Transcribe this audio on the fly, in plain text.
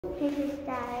This is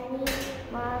Daddy,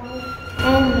 Mommy,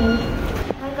 and me.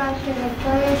 I'm going to the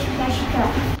Toyo Shikashika.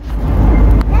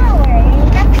 Now we're in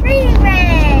the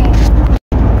freeway!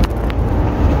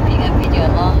 Doing a video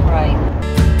long ride.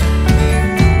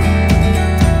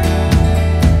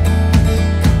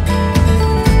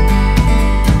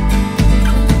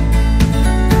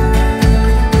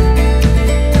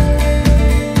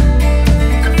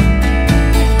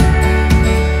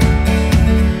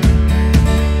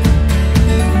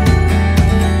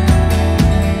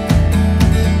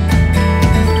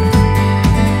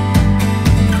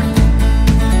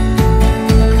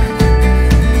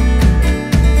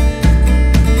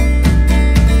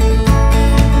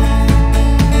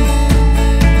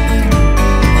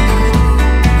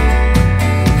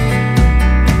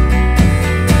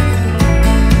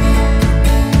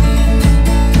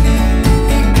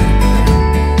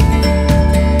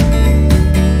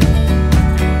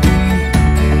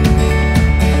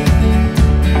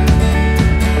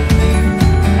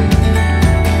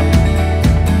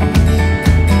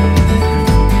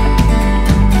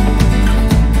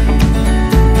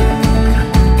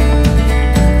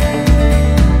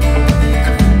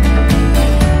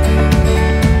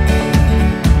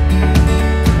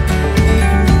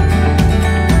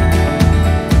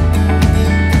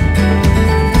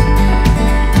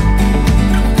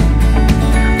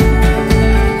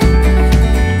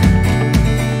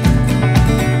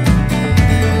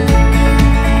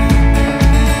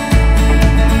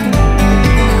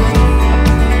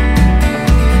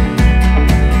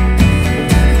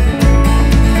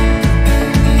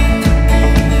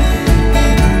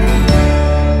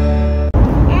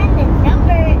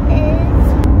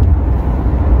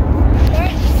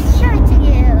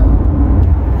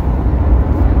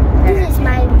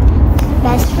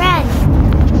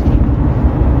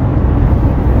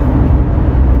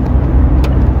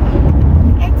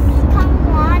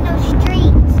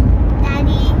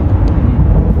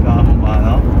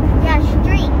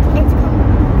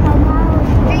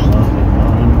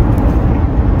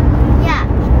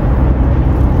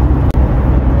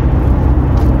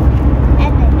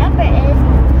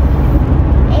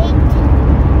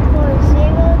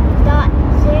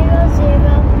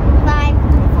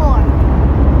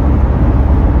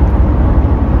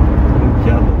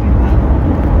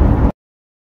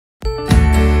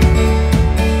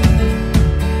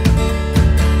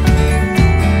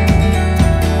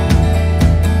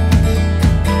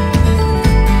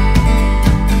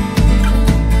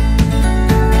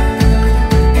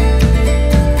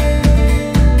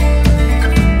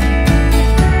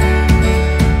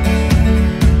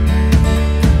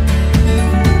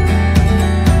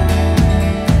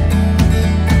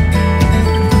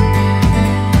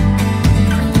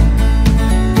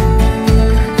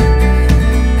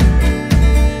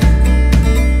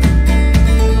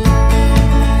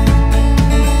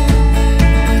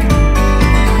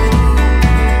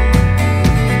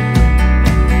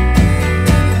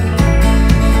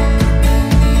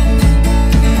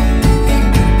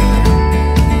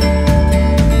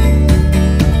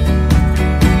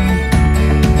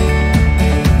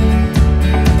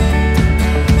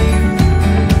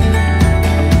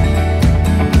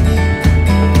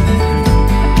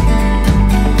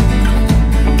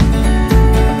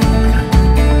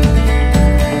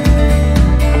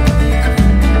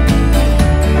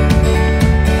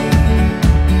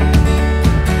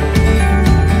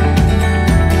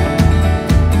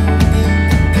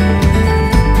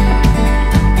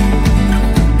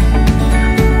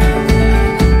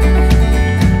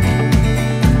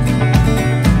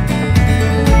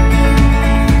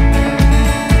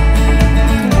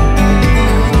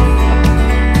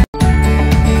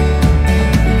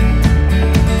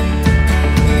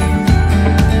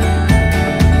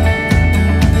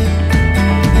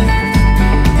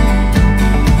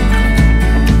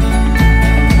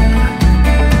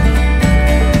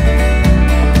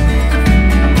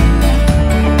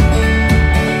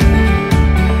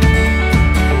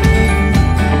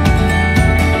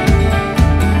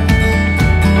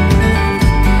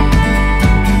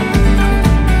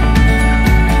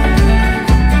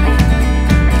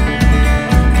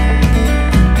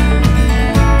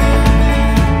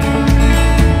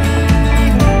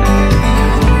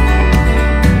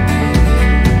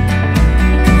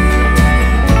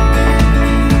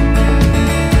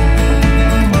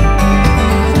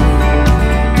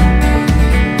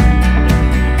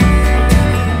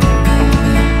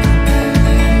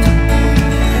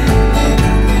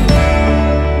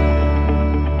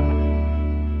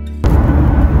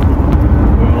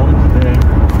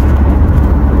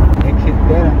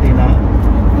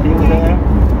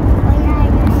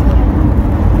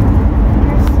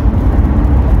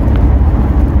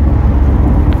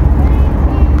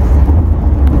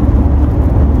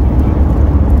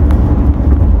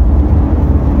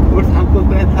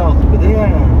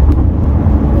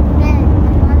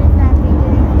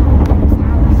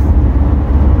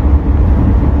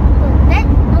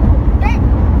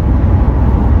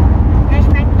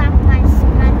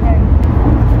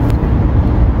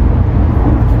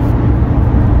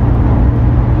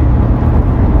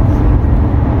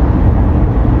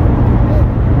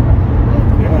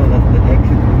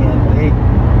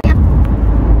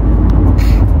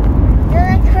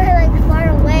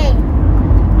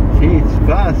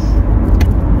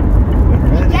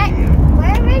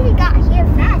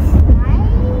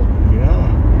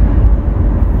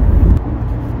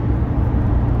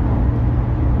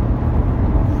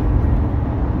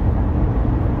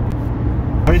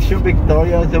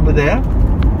 Victoria's over there?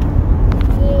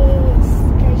 Yes,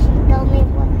 because she told me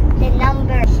the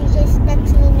number. She just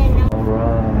texted me the number.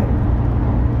 Alright.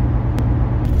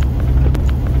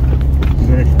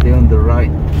 You're gonna stay on the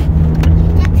right. She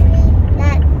texted me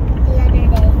that the other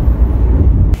day.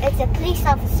 It's a police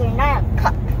officer, not a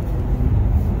cop.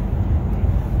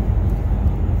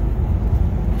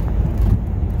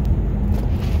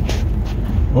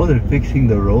 Oh, they're fixing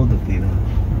the road, Athena.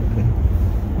 Okay.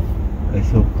 I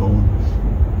saw cones.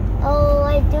 Oh,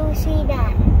 I do see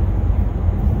that.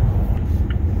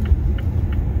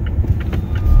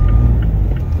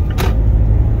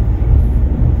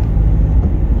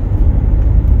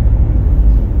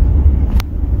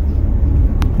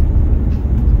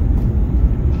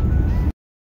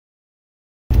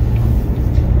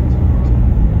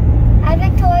 Hi,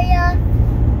 Victoria.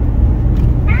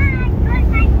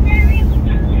 Actually,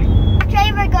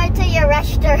 we're going to your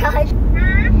restaurant.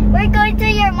 We're going to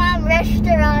your mom's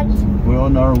restaurant. We're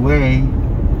on our way.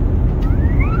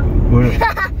 We're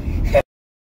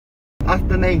Ask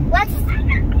the name. What?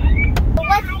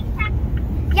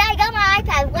 Yeah, I got my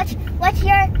iPad.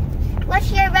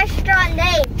 What's your restaurant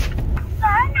name?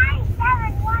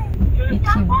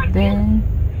 4971.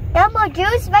 Jumbo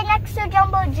Juice, right next to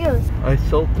Jumbo Juice. I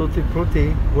saw Tutti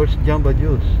Frutti. Where's Jamba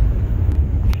Juice?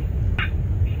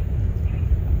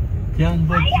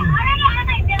 Jamba Juice.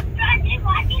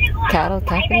 Cattle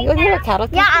cafe. Oh, there are cattle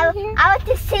cafe Yeah, here? I want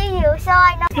to see you, so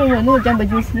I know. Oh, no Jamba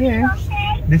Juice here.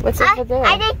 What's over there?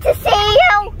 I need to see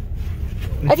you.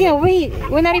 Athena, wait.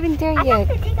 We're not even there I yet.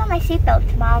 have to take off my seatbelt,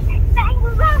 Mom.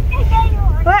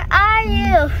 Where are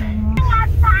you?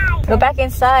 Go back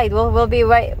inside. We'll be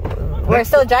right. We're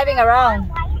still driving around.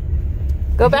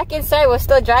 Go back inside. We're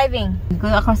still driving. Go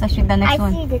across the street. The next I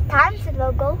one. see the Times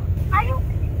logo. Are you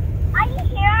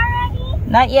here already?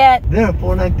 Not yet. There,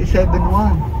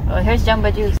 497-1. Oh, here's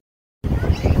Jamba Juice.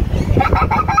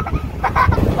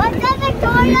 What's up,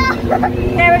 Victoria?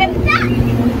 There, we're gonna.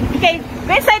 Okay,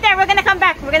 go inside there. We're gonna come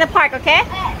back. We're gonna park. Okay?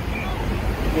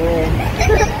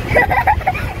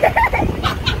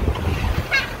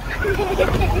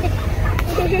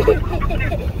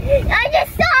 I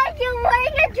just saw you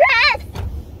wearing a dress.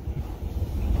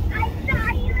 I saw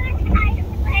you inside the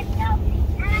window,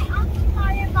 and I also saw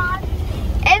your mom.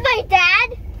 And my dad?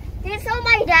 Did you saw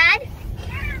my dad?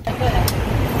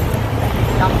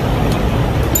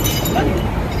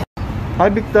 Hi,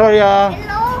 Victoria.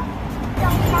 Hello?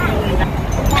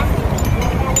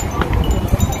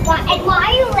 And why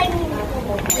are you letting me?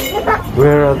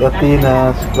 We're at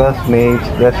Athena's classmates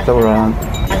restaurant.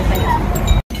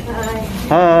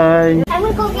 Hi. I'm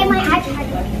gonna go get my iPad.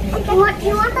 Do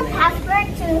you want the password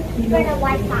for the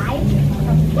Wi-Fi?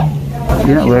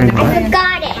 You're not wearing I one?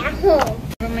 forgot it at home.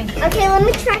 Okay, let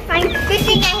me try find. Good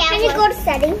thing I have. Can you go to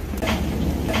settings? I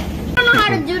don't know how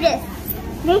to do this.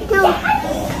 Me too.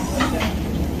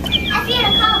 I see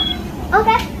it. Come.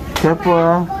 Okay. Careful. Go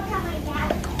tell my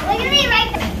dad. Look at me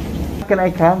right there. Can I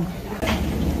come?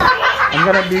 I'm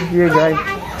gonna be here, guys.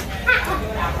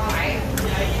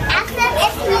 Ask them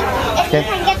if he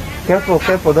can get Careful,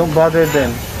 careful. Don't bother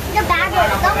them. the battery.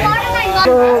 Don't bother my mom.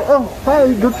 Oh, hi.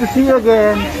 Good to see you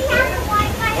again.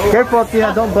 Careful,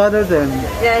 Athena. Don't bother them.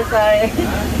 Yeah, sorry.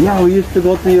 Yeah, we used to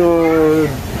go to your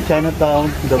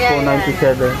Chinatown, the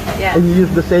 497. Yeah. And you use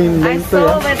the same name too,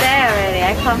 yeah? over there already.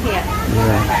 I come here.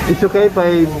 Yeah. It's okay if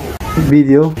I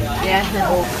video. Yeah.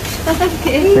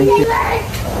 Okay. Thank you.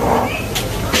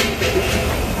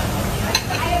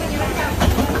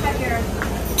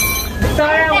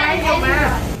 Sorry, why is your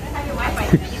map?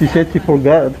 She said she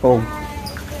forgot at home.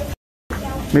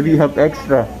 Maybe you have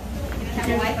extra.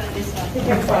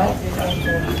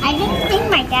 I didn't think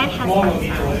my dad has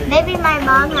it. Maybe my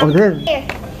mom has Oh, there. Here,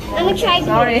 let me try.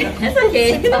 Sorry. It's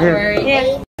okay. Don't Yeah. worry.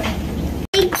 Yeah.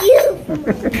 Thank you.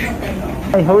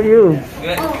 Hi, how are you?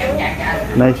 Good.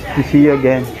 Nice to see you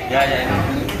again.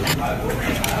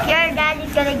 Your dad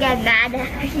is gonna get mad.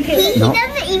 He No.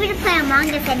 doesn't even play Among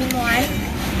Us anymore.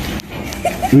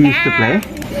 You used to play?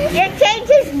 You changed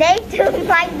his name to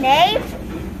my name?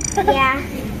 Yeah.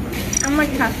 I'm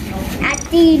gonna talk.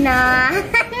 Athena.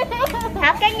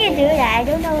 How can you do that? I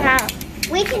don't know how.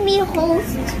 We can be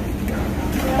host.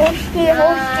 Hosty.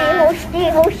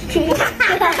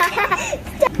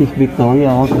 He's Victoria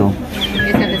also.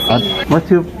 What's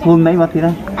your full name,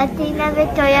 Athena? Athena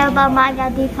Victoria Bamaga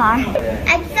Dipar.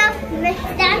 I'm so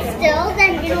stand still,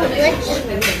 then it'll glitch.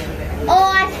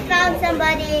 Oh, I found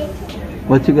somebody.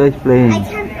 What you guys playing?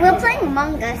 We're playing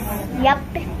Among Us. Yep.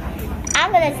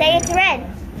 I'm gonna say it's red.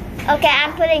 Okay,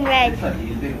 I'm putting red.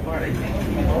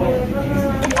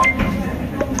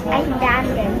 I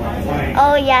damned him.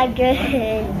 Oh yeah, good.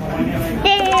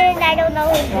 Nguyen. I don't know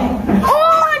who.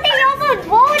 Oh, they almost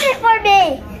voted for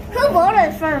me. Who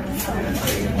voted for me?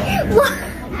 What?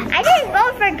 I didn't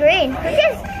vote for green.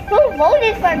 Who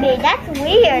voted for me? That's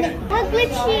weird. How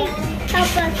glitchy.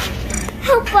 Help us.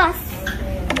 Help us.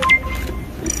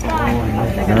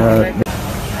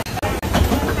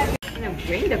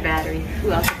 Bring the battery.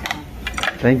 Who else?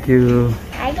 Thank you.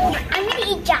 I'm gonna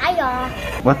eat Jaya.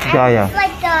 What's Jaya?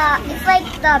 It's like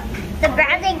the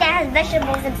brownie that has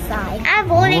vegetables inside. I'm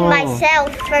voting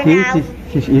myself for now.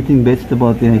 She's eating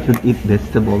vegetable. Then I should eat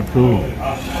vegetable too.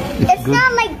 It's good.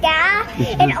 not like that. It's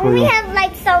It good for only you. have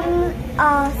like some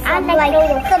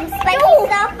spicy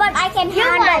stuff, but I can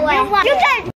handle it. You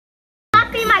can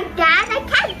copy my dad. I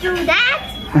can't do that.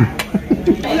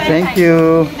 Thank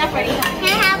you. Can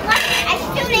I have one? I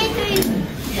still need to.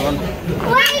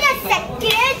 Wait a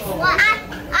second.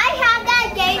 I had that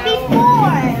day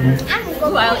before. I'm Ooh,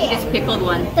 going I'll eat this pickled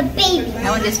one. the baby. I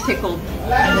want this pickled.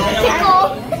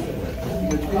 Pickle.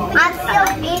 I'm still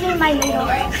eating my noodles.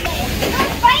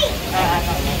 Right.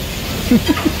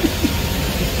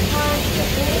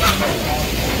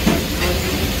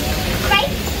 Right,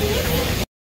 please.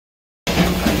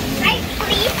 Right,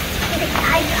 please.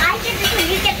 I get this one.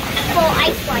 You get the full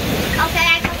ice one. Okay,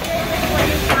 I got this one.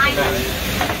 Is mine.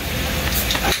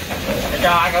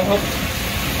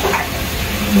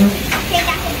 Okay,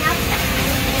 that's enough.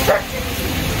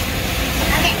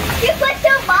 Okay, you put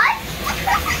too much.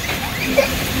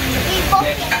 We both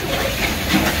get too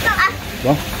much.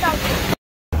 What?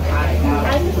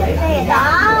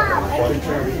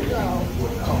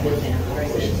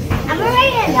 I'm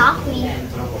ready to knock me.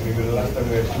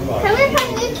 Can we put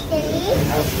this city?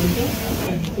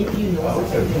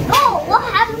 Oh, what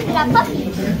happened to that puppy?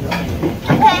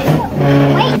 Okay,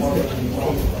 wait.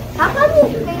 How come you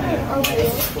bring it over?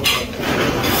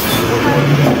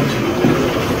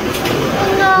 Oh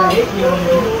no.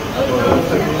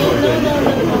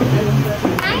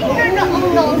 I heard the oh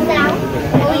no sound.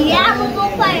 Oh yeah, we'll go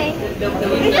play.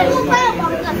 We just go play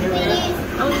Among Us, please.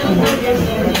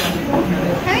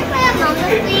 Can we play Among Us,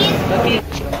 please?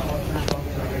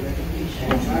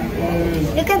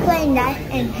 You can play that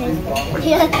and his.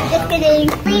 Yeah, just kidding.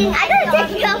 Please, I don't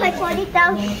take out my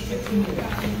ponytail.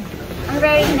 I'm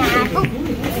very mad. Oh,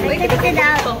 I took it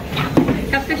out.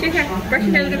 Have to shake her. Brush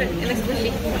it a little bit. It looks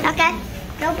squishy. Okay.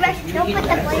 Don't put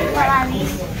the ponytail on me.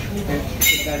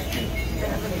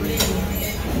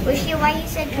 Bushy, why you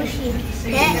said bushy?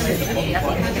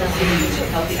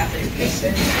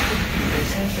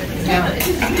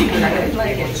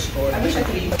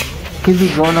 Can we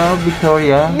go now,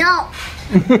 Victoria? No.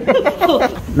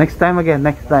 Next time again.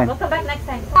 Next time. We'll come back next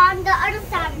time. On the other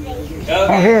Saturday.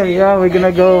 Oh, here, yeah, we're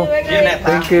gonna go.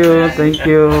 Thank you, thank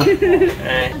you.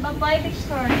 Bye-bye,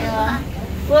 Victoria.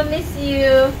 We'll miss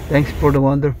you. Thanks for the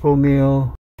wonderful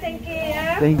meal. Thank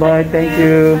you. Bye, thank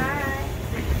you.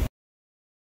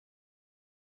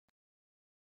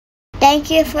 Thank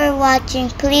you for watching.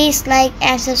 Please like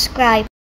and subscribe.